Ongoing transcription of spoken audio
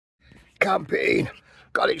campaign.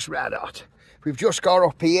 God, it's red hot. We've just got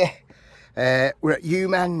up here. We're at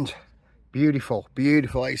Umend. Beautiful,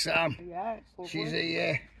 beautiful, eh, Sam? Yeah, it's lovely. She's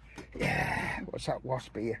here. Yeah, what's that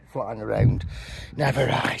wasp here flying around? Never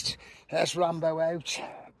right. There's Rambo out.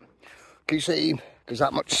 Can you see him? Because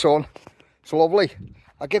that much sun. It's lovely.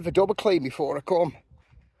 I give the double clean before I come.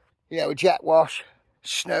 You know, a jet wash,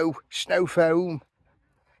 snow foam.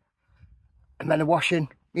 And then a washing,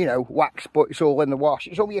 you know, wax, but it's all in the wash.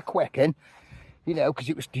 It's only a quicking, you know, because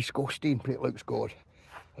it was disgusting, but it looks good.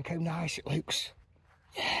 Look how nice it looks.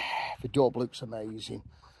 Yeah, the dub looks amazing.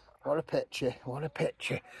 What a picture, what a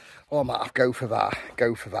picture. Oh, I might have to go for that,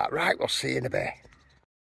 go for that. Right, we'll see you in a bit.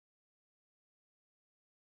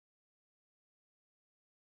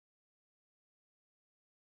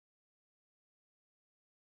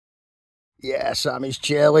 Yeah, Sammy's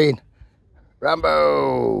chilling.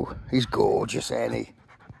 Rambo, he's gorgeous, ain't he?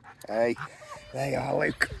 Hey, there you are,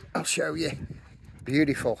 Luke. I'll show you.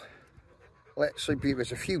 Beautiful. Let's see,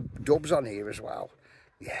 there's a few dubs on here as well.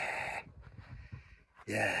 Yeah.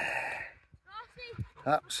 Yeah.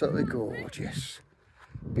 Absolutely gorgeous.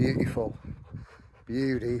 Beautiful.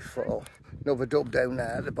 Beautiful. Another dub down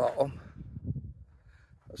there at the bottom.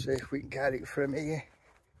 Let's see if we can get it from here.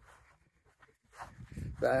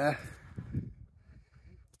 There.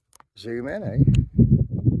 Zoom in, eh?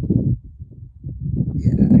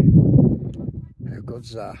 Yeah. How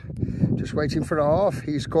good's that? Just waiting for half.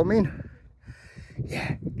 He's coming.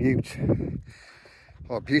 Yeah, beautiful.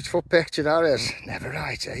 What a beautiful picture that is. Never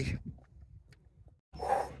right, eh?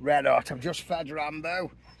 Red hot. I've just fed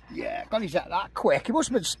Rambo. Yeah, God, he's at that quick. He must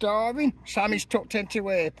have been starving. Sammy's tucked into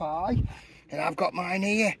a pie. And I've got mine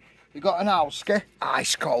here. We've got an Alska.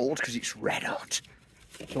 Ice cold, because it's red hot.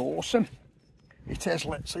 It's awesome. It is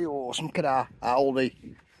literally awesome. Look at that.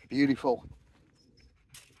 Aldi. Beautiful.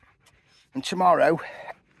 And tomorrow,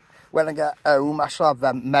 when I get home, I shall have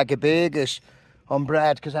them mega burgers on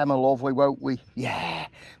bread, because them are lovely, won't we? Yeah.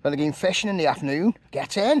 When I'm going fishing in the afternoon,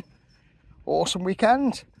 get in. Awesome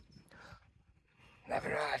weekend. Never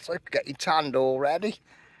right. Look, getting tanned already.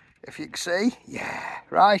 If you can see. Yeah.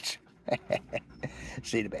 Right.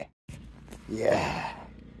 See you in a bit. Yeah.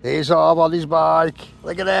 Here's Orb on his bike.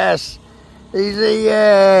 Look at this. He's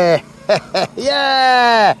here.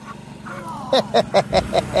 Yeah.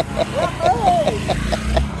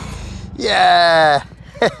 Yeah.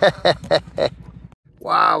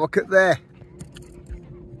 Wow, look at there.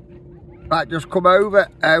 Right, just come over.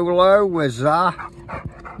 How low was that?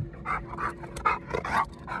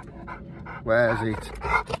 Where's it?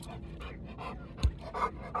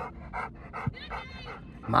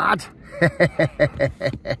 Mad.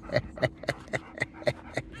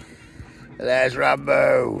 There's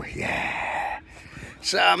Rambo. Yeah.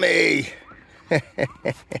 Sammy.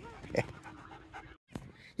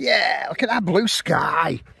 Yeah, look at that blue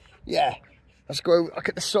sky. Yeah. Let's go look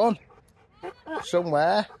at the sun.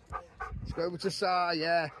 Somewhere. Let's go over to Sar,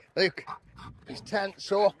 yeah. Look, he's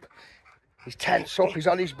tense up. He's tense up, he's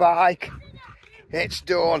on his bike. It's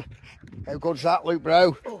done. How good's that, Luke,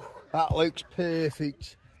 bro? That looks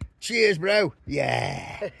perfect. Cheers, bro.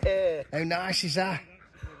 Yeah. How nice is that?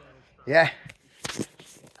 Yeah. Have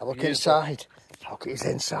a look inside. Look at his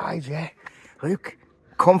inside, yeah. Look,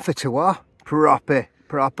 comforter, what? Proper.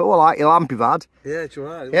 Well, like your lamp you've had. Yeah, it's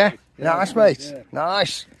alright. Yeah, nice, mate. Yeah.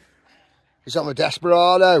 Nice. He's on the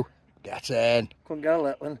Desperado. Get in. Couldn't get a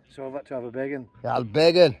little one, so I've had to have a big one. Yeah, a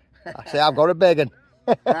big one. I say I've got a big one.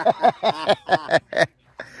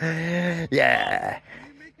 Yeah.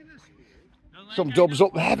 Some dubs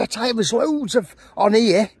up there. I tell you, there's loads of on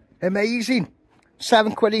here. Amazing.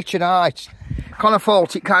 £7 each a night. Can't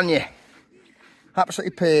fault it, can you?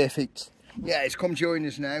 Absolutely perfect. Yeah, he's come join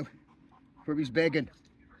us now. For his big one.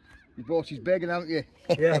 You bought his big one, haven't you?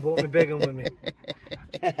 Yeah, I bought my big one with me.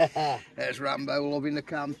 There's Rambo loving the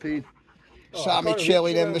camping. Sammy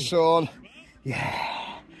chilling in the sun.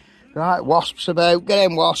 Yeah. Right, wasps about. Get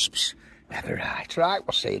in, wasps. Never right. Right,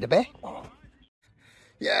 we'll see you in a bit.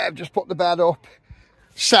 Yeah, I've just put the bed up.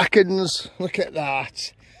 Seconds. Look at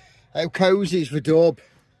that. How cosy is the dub?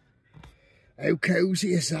 How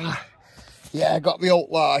cosy is that? Yeah, got the alt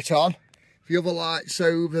light on. The other light's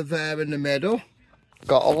over there in the middle.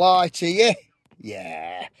 Got a light here.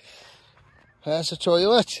 Yeah. There's the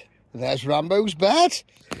toilet. And there's Rambo's bed.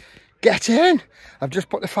 Get in. I've just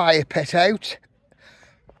put the fire pit out.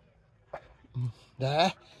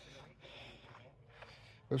 There.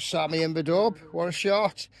 With Sammy and the dub. What a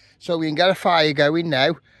shot. So we can get a fire going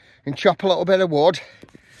now and chop a little bit of wood.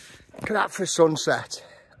 Look at that for sunset.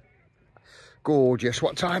 Gorgeous.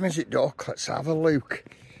 What time is it, Duck? Let's have a look.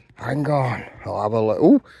 Hang on. I'll have a look.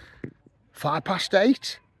 Ooh,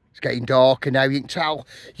 8:05. It's getting darker now. You can tell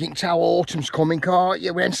autumn's coming, can't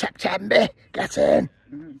you? We're in September. Get in.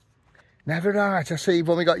 Never right. I see you've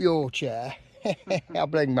only got your chair. I'll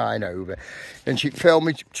bring mine over. Then she can film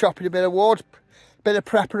me chopping a bit of wood, bit of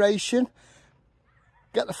preparation.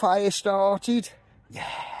 Get the fire started. Yeah.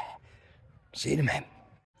 See you in a minute.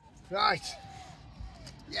 Right.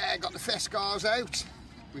 Yeah, got the Fescars out.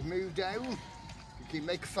 We've moved down. We can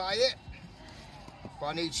make a fire. But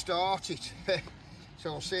I need to start it.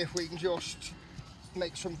 So we'll see if we can just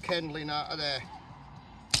make some kindling out of there.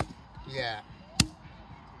 Yeah.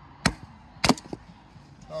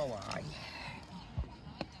 Oh, aye.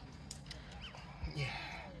 Yeah.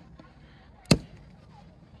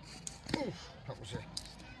 Oof, that was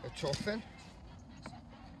a tough one.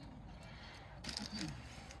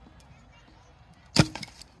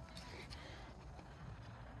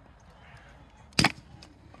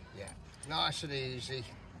 Yeah, nice and easy.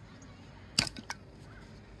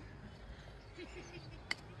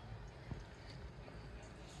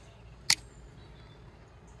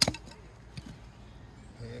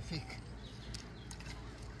 Perfect.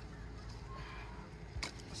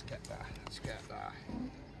 Let's get that. Let's get that.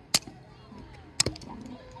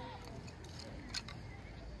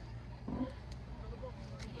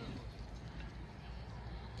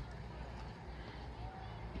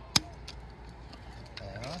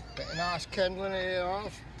 Bit of nice kindling here,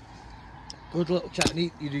 off. Good little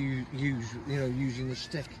technique you do use, you know, using the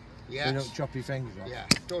stick. Yes. So you don't chop your fingers off. Yeah,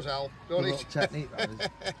 it does help, doesn't Good it? little technique that is.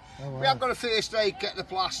 Oh, wow. We have got a first aid, get the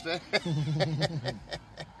plaster. But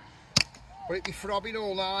it'd be throbbing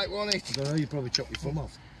all night, won't it? I don't know, you probably chop your thumb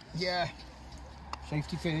off. Yeah.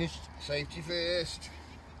 Safety first. Safety first.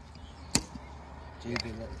 So you do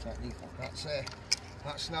a little technique like that. That's it.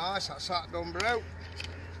 That's nice, that's that done, bro.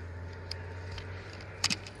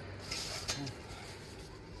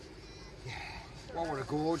 Yeah. Well, what a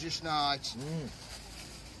gorgeous night.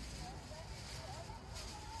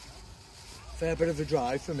 Fair bit of a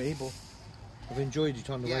drive for me, but I've enjoyed it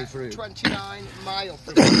on the way through. 29 miles.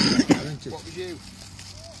 What was you?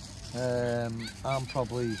 I'm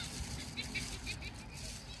probably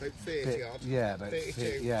About 30 odd. yeah, about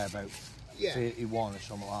 32. yeah, about Yeah. 31 or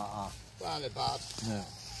something like that. Well, not bad. No.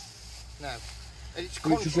 No. And it's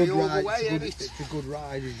But it's a country good all ride. the way, isn't it? It's a good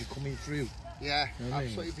ride as you're coming through. Yeah, You know what I mean?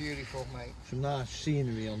 absolutely beautiful, mate. Some nice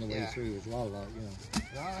scenery on the way Yeah. through as well, like, you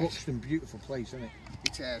know. Right. Buxton, beautiful place, isn't it?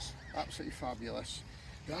 It is. Absolutely fabulous.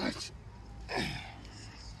 Right.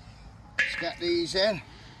 Let's get these in.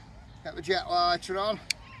 Get the jet lighter on.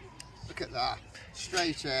 Look at that.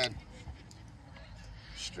 Straight in.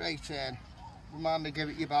 Straight in. Remind me, give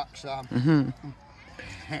it your back, Sam.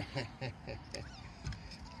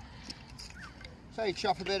 So you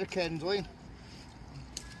chop a bit of kindling.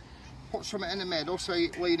 Put something in the middle so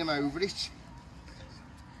you lean them over it.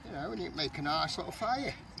 You know, and you can make a nice little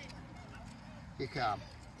fire. You can.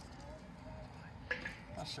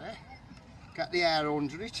 That's it. Get the air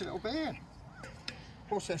under it and it'll burn.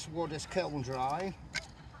 Plus this wood is kiln dry.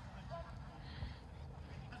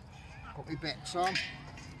 Put my bits on.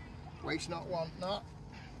 Waste not, want not.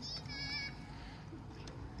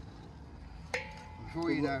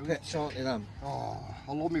 Before you know it. Pits, aren't they, them? Oh,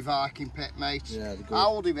 I love my Viking pit, mate. Yeah, they're good. How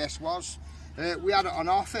oldie this was. We had it on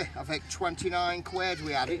offer, I think 29 quid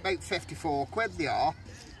we had it, about 54 quid they are.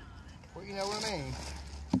 But you know what I mean?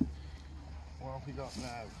 What have we got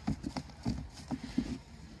now?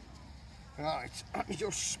 Right, let me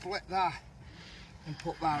just split that and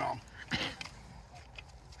put that on.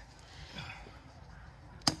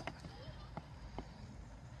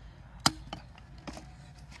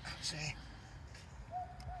 That's it.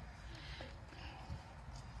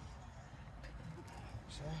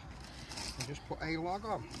 So, and just put a log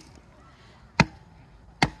on.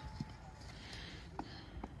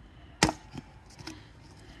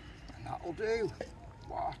 And that'll do.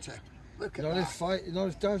 Water. Look at that. You know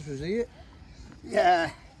if Daz was here? Yeah.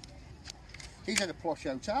 He's in a posh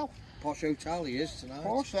hotel. Posh hotel he is tonight.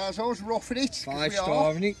 Posh, there's always roughing it.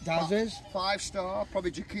 5-star, isn't it? Daz is. 5-star, probably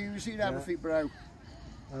jacuzzi and everything, bro.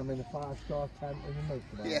 I'm in a 5-star tent in the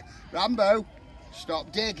motorway. Yeah. Rambo,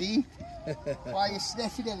 stop digging. Why are you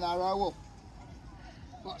sniffing in there, owl?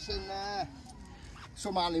 What's in there?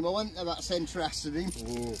 Some animal, isn't there, that's interested in.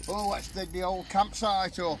 Ooh. Oh, let's dig the old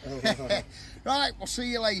campsite up. Right, we'll see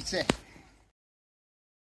you later.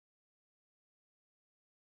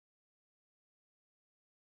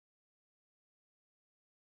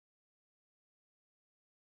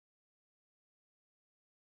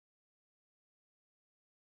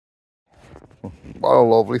 What a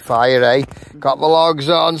lovely fire, eh? Got the logs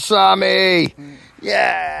on, Sammy.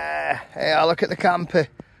 Yeah. Hey, look at the camper.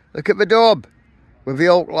 Look at the dub. with the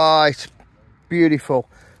oak light. Beautiful.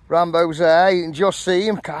 Rambo's there, you can just see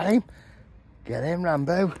him, can't him? Get him,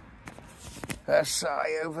 Rambo. There's Si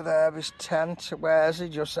over there, his tent, where's he?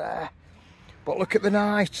 Just there. But look at the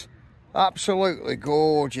night. Absolutely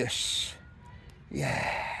gorgeous.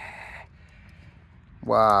 Yeah.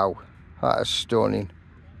 Wow, that is stunning.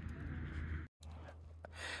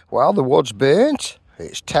 Well, the wood's burnt.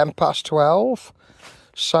 It's 12:10.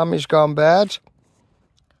 Sammy's gone bed.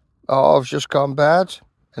 I've just gone bed.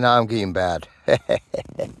 And I'm getting bed.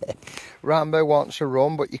 Rambo wants to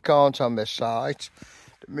run, but you can't on this side.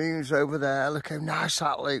 The moon's over there. Look how nice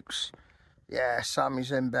that looks. Yeah,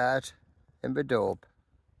 Sammy's in bed. In the dub.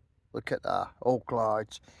 Look at that. All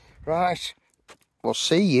lights. Right. We'll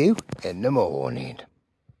see you in the morning.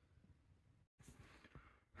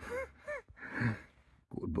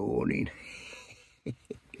 Good morning.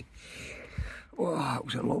 Oh, that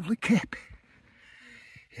was a lovely kip.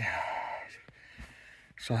 Yeah.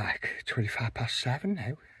 It's like 7:25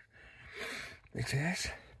 now. It is.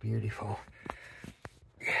 Beautiful.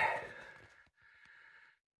 Yeah.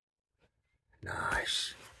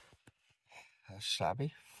 Nice. That's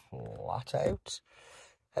Sammy. Flat out.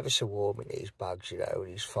 Ever so warm in his bags, you know,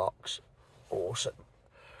 his fox. Awesome.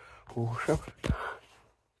 Awesome.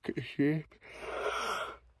 Look at the shape.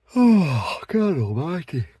 Oh, God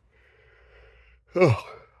almighty. Oh.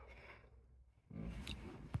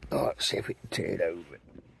 Oh, let's see if we can turn over.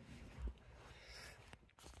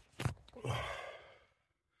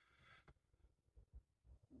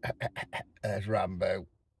 There's Rambo.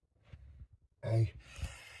 Hey.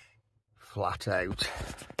 Flat out.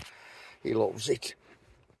 He loves it.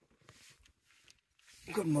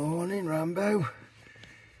 Good morning, Rambo.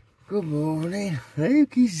 Good morning.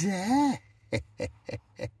 Look, he's there.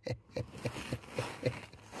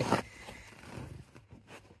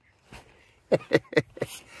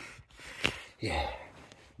 Yeah.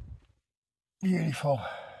 Beautiful.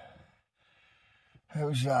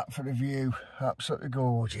 How's that for the view? Absolutely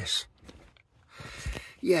gorgeous.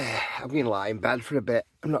 Yeah, I'm going to lie in bed for a bit.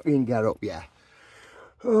 I'm not going to get up yet.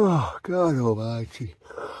 Oh, God almighty.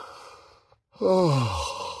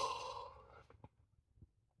 Oh.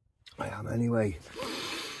 I am anyway.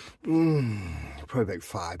 Probably about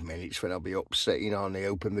 5 minutes when I'll be up sitting on the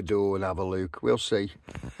open the door and have a look. We'll see.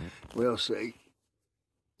 We'll see.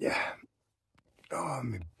 Yeah. Oh,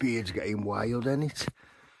 my beard's getting wild, ain't it?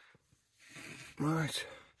 Right.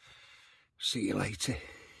 See you later.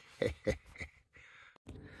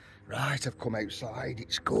 Right, I've come outside.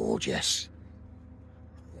 It's gorgeous.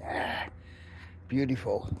 Yeah.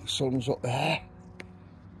 Beautiful. The sun's up there.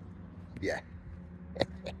 Yeah.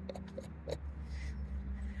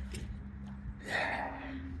 Yeah.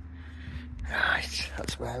 Right,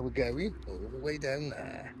 that's where we're going. All the way down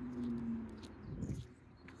there.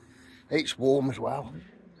 It's warm as well.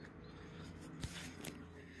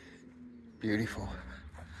 Beautiful.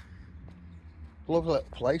 Lovely little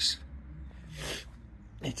place.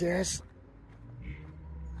 It is.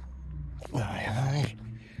 Aye, aye.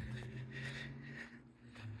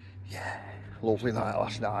 Yeah, lovely night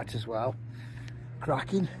last night as well.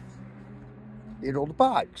 Cracking. Hear all the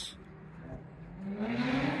bikes.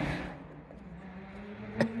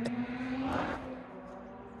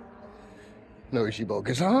 Noisy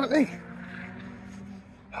buggers, aren't they?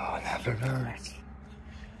 Oh, never mind.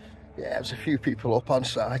 Yeah, there's a few people up on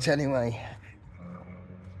site anyway.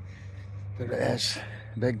 There is.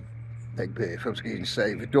 Big beef, I was going to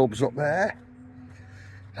say. The dub's up there.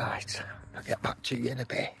 Right, I'll get back to you in a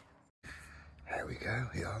bit. There we go.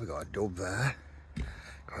 Yeah, we've got a dub there.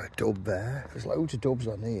 Got a dub there. There's loads of dubs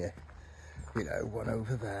on here. You know, one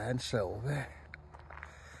over there and silver.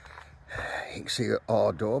 You can see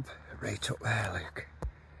our dub right up there, look.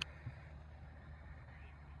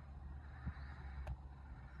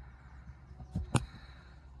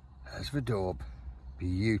 There's the dub.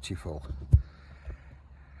 Beautiful.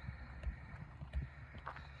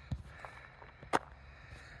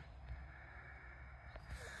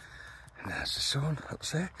 And there's the sun up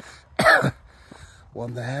there.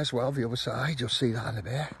 One there as well, the other side. You'll see that in a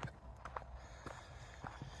bit.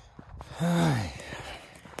 Aye.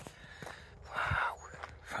 Wow,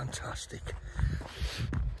 fantastic.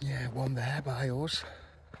 Yeah, one there by us.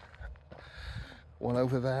 One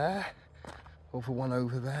over there. One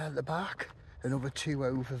over there at the back. Another two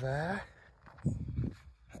over there.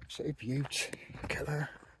 Absolute beauty. Look at that.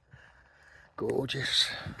 Gorgeous.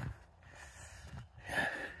 Yeah.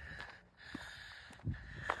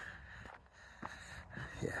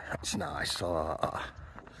 Yeah, that's nice. Yeah.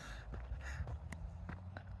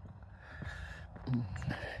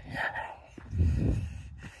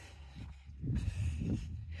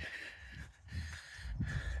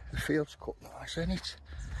 field's cut nice, isn't it?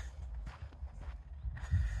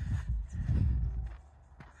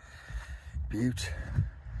 Beaut.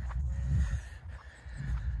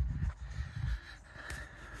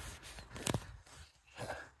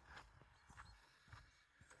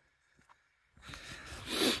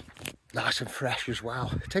 Nice and fresh as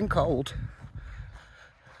well. It ain't cold.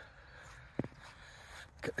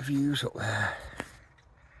 Get the views up there.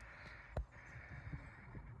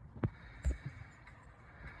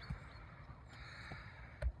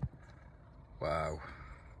 Wow.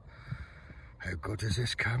 How good is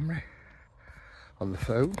this camera? On the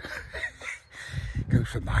phone. Goes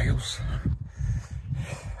for miles.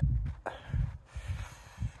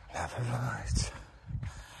 Never right.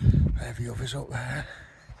 There the others up there.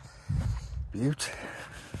 Beaut.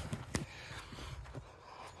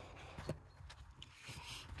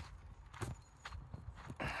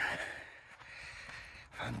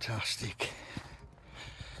 Fantastic.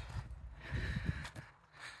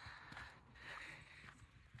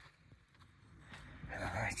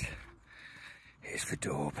 Right, here's the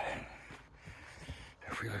daub.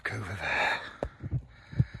 If we look over there,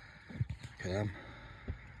 look at them.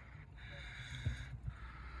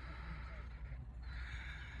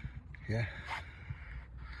 Yeah,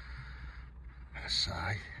 and a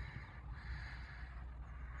sigh.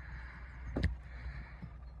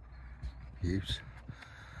 Use.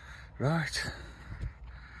 Right,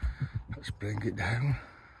 let's bring it down.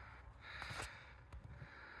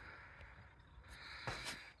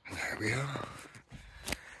 And there we are.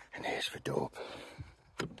 And here's the daub.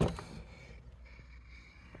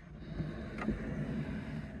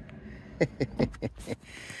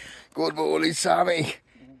 Good morning, Sammy.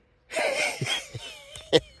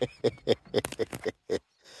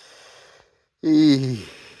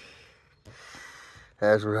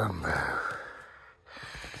 There's Rambo.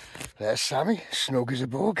 There's Sammy, snug as a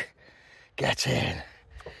bug. Get in.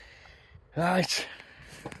 Right.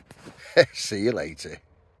 See you later.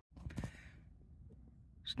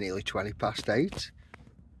 It's nearly 8:20.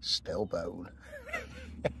 Still bone.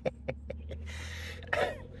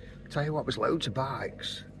 Tell you what, there's loads of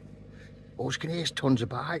bikes. Always can hear tons of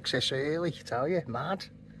bikes this early, tell you, mad.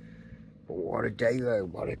 But what a day though,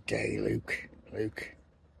 what a day, Luke. Luke,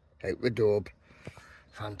 out the dub.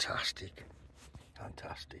 Fantastic,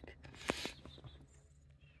 fantastic.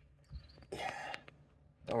 Yeah.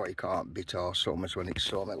 Oh, you can't beat our summers when it's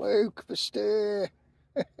summer. Luke, the steer.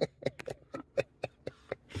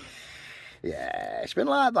 Yeah, it's been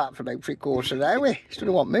like that for about 3/4 of an hour.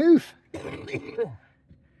 Still don't move.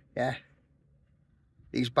 Yeah.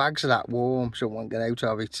 These bags are that warm, so I won't get out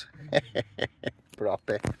of it.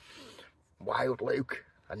 Proper. Wild Luke.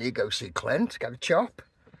 I need to go see Clint, get a chop.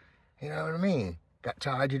 You know what I mean? Get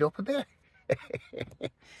tidied up a bit.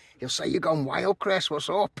 You'll say you've gone wild, Chris, what's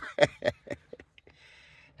up?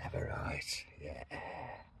 Never right, yeah.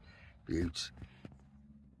 Beaut.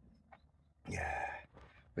 Yeah.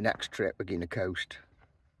 The next trip, we're going to coast.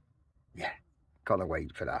 Yeah, can't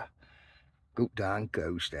wait for that. Go down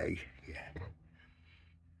coast, eh? Yeah.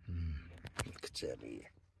 Look at him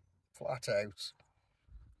here. Flat out.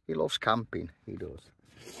 He loves camping, he does.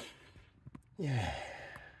 Yeah,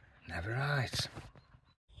 never right.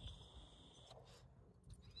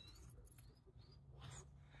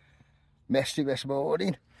 Misty this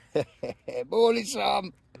morning. Morning,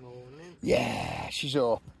 Sam. Morning. Yeah, she's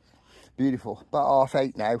up. Beautiful. About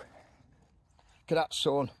 8:30 now. Look at that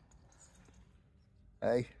sun.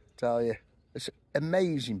 Hey, tell you. It's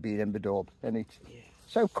amazing being in the dub, isn't it? Yeah.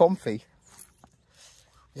 So comfy.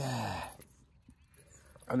 Yeah.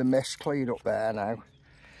 And the mist cleared up there now.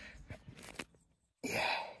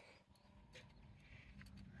 Yeah.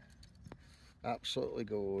 Absolutely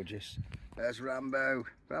gorgeous. There's Rambo.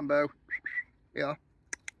 Rambo. Yeah.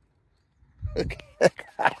 Look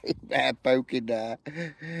at him there poking there.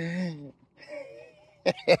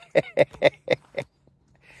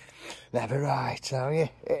 Never right, tell you.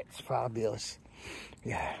 It's fabulous.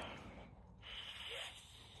 Yeah.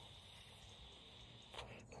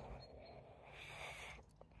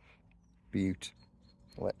 Beaut.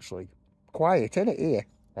 Literally. Quiet, isn't it, here?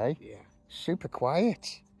 Eh? Yeah. Super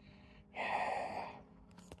quiet. Yeah.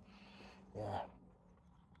 Yeah.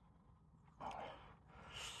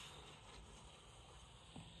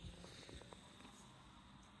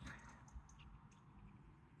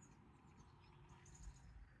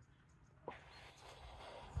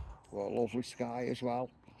 What a lovely sky as well.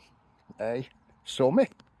 Eh? Summer.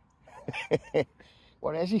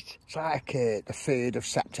 What is it? It's like the 3rd of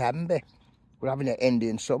September. We're having an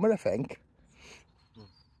Indian summer, I think.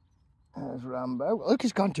 There's Rambo. Look,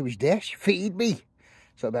 he's gone to his dish. Feed me.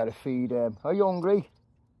 So I better feed him. Are you hungry?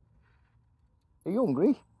 Are you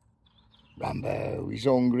hungry? Rambo, he's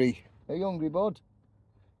hungry. Are you hungry, bud?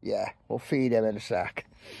 Yeah, we'll feed him in a sec.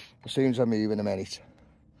 As soon as I move in a minute.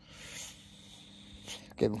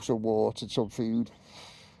 Give him some water and some food.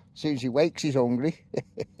 As soon as he wakes, he's hungry.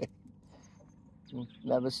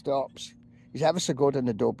 Never stops. He's ever so good in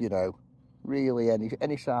the dub, you know. Really,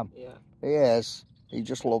 any Sam. Yeah. He is. He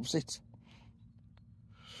just loves it.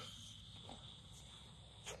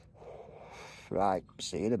 Right,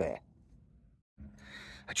 see you in a bit.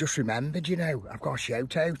 I just remembered, you know, I've got a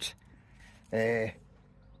shout out.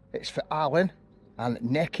 It's for Alan and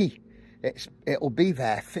Nicky. It'll be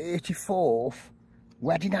their 34th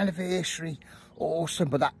wedding anniversary. Awesome,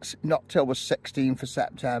 but that's not till the 16th of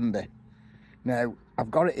September. Now,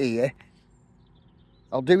 I've got it here.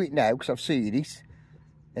 I'll do it now because I've seen it.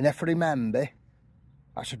 And if I remember,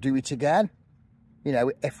 I should do it again. You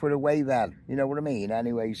know, if we're away then. You know what I mean?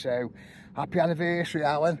 Anyway, so happy anniversary,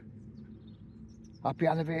 Alan. Happy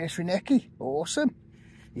anniversary, Nicky. Awesome.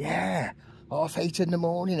 Yeah. 8:30 in the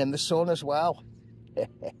morning in the sun as well.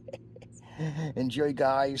 Enjoy,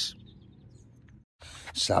 guys.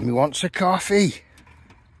 Sammy wants a coffee.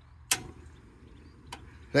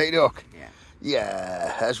 Hey, look. Yeah.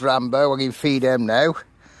 Yeah, there's Rambo. I can feed him now.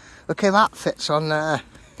 Look how that fits on there.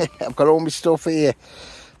 I've got all my stuff here.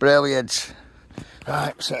 Brilliant.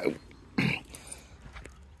 Right, so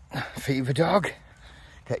feed the dog.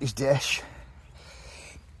 Get his dish.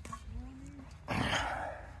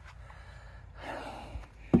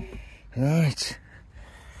 Right,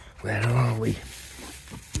 where are we?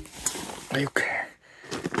 Look.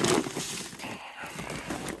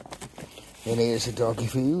 And here's the doggy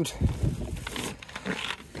food.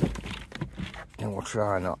 And we'll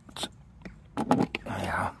try not.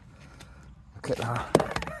 Yeah. Look at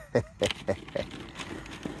that.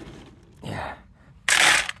 Yeah.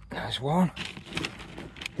 There's one.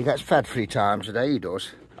 He gets fed 3 times a day, he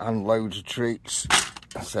does. And loads of treats.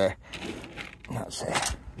 That's it. That's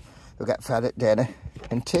it. He'll get fed at dinner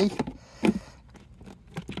and tea.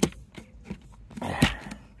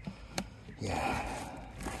 Yeah.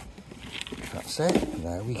 That's it.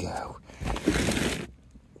 There we go.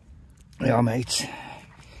 Yeah, mate.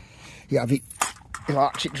 You have it. You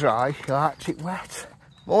likes it dry. You likes it wet.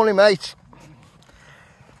 Morning, mate.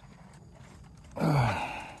 Oh.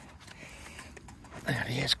 There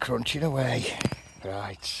he is, crunching away.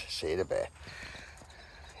 Right, see you in a bit.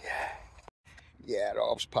 Yeah,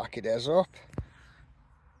 Rob's packing his up.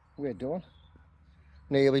 We're done.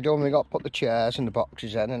 Nearly done. We got to put the chairs and the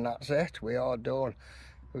boxes in and that's it. We are done.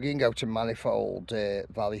 We can go to Manifold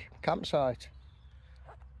Valley campsite.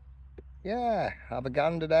 Yeah, have a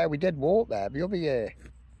gander there. We did walk there the other year.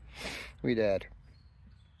 We did.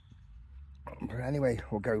 But anyway,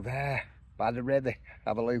 we'll go there by the river.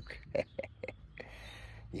 Have a look.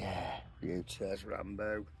 Yeah, beauty. There's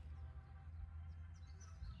Rambo.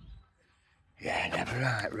 Yeah,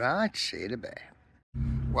 never right, see you in a bit.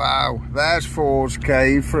 Wow, there's Ford's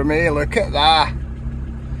Cave from here, look at that.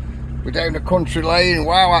 We're down the country lane,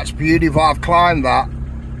 wow, that's beautiful, I've climbed that.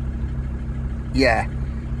 Yeah,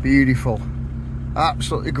 beautiful.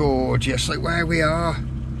 Absolutely gorgeous, look where we are.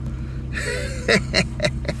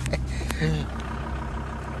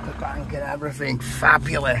 The bank and everything,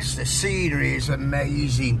 fabulous, the scenery is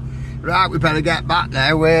amazing. Right, we better get back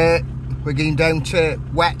now, we're going down to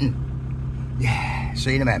Wetton. Yeah,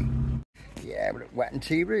 see you in a minute. Yeah, we're at Wet and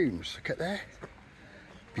Tea Rooms. Look at that.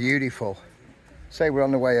 Beautiful. Say we're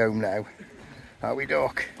on the way home now. How we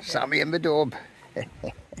duck? Sammy and the dub. Have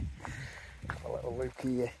a little look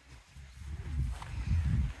here.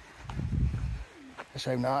 That's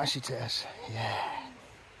how nice it is. Yeah.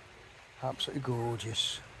 Absolutely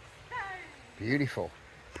gorgeous. Beautiful.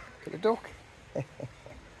 Look at the duck.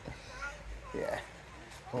 Yeah.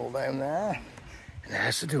 All down there.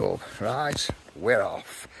 There's the dub. Right, we're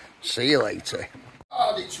off. See you later.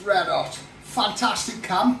 Oh, it's red hot. Fantastic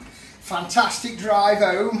camp. Fantastic drive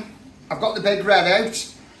home. I've got the big red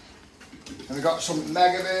out. And we've got some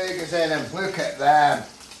mega burgers in them. Look at them.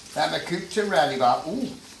 Them are cooked and ready, but ooh,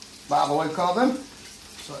 have a look at them.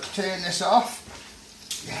 So let's turn this off.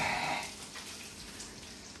 Yeah.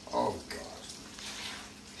 Oh God.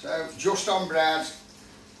 So just on bread.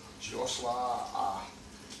 Just like that.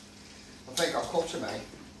 I think I'll cut them, eh?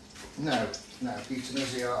 No, eat them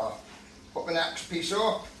as they are. Put the next piece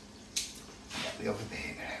up. Get the other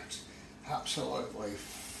burger out. Absolutely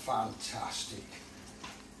fantastic.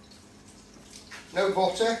 No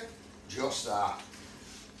butter, just that.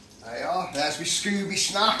 There you are, there's my Scooby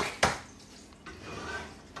snack.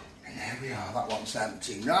 And there we are, that one's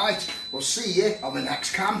empty. Right, we'll see you on the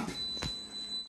next camp.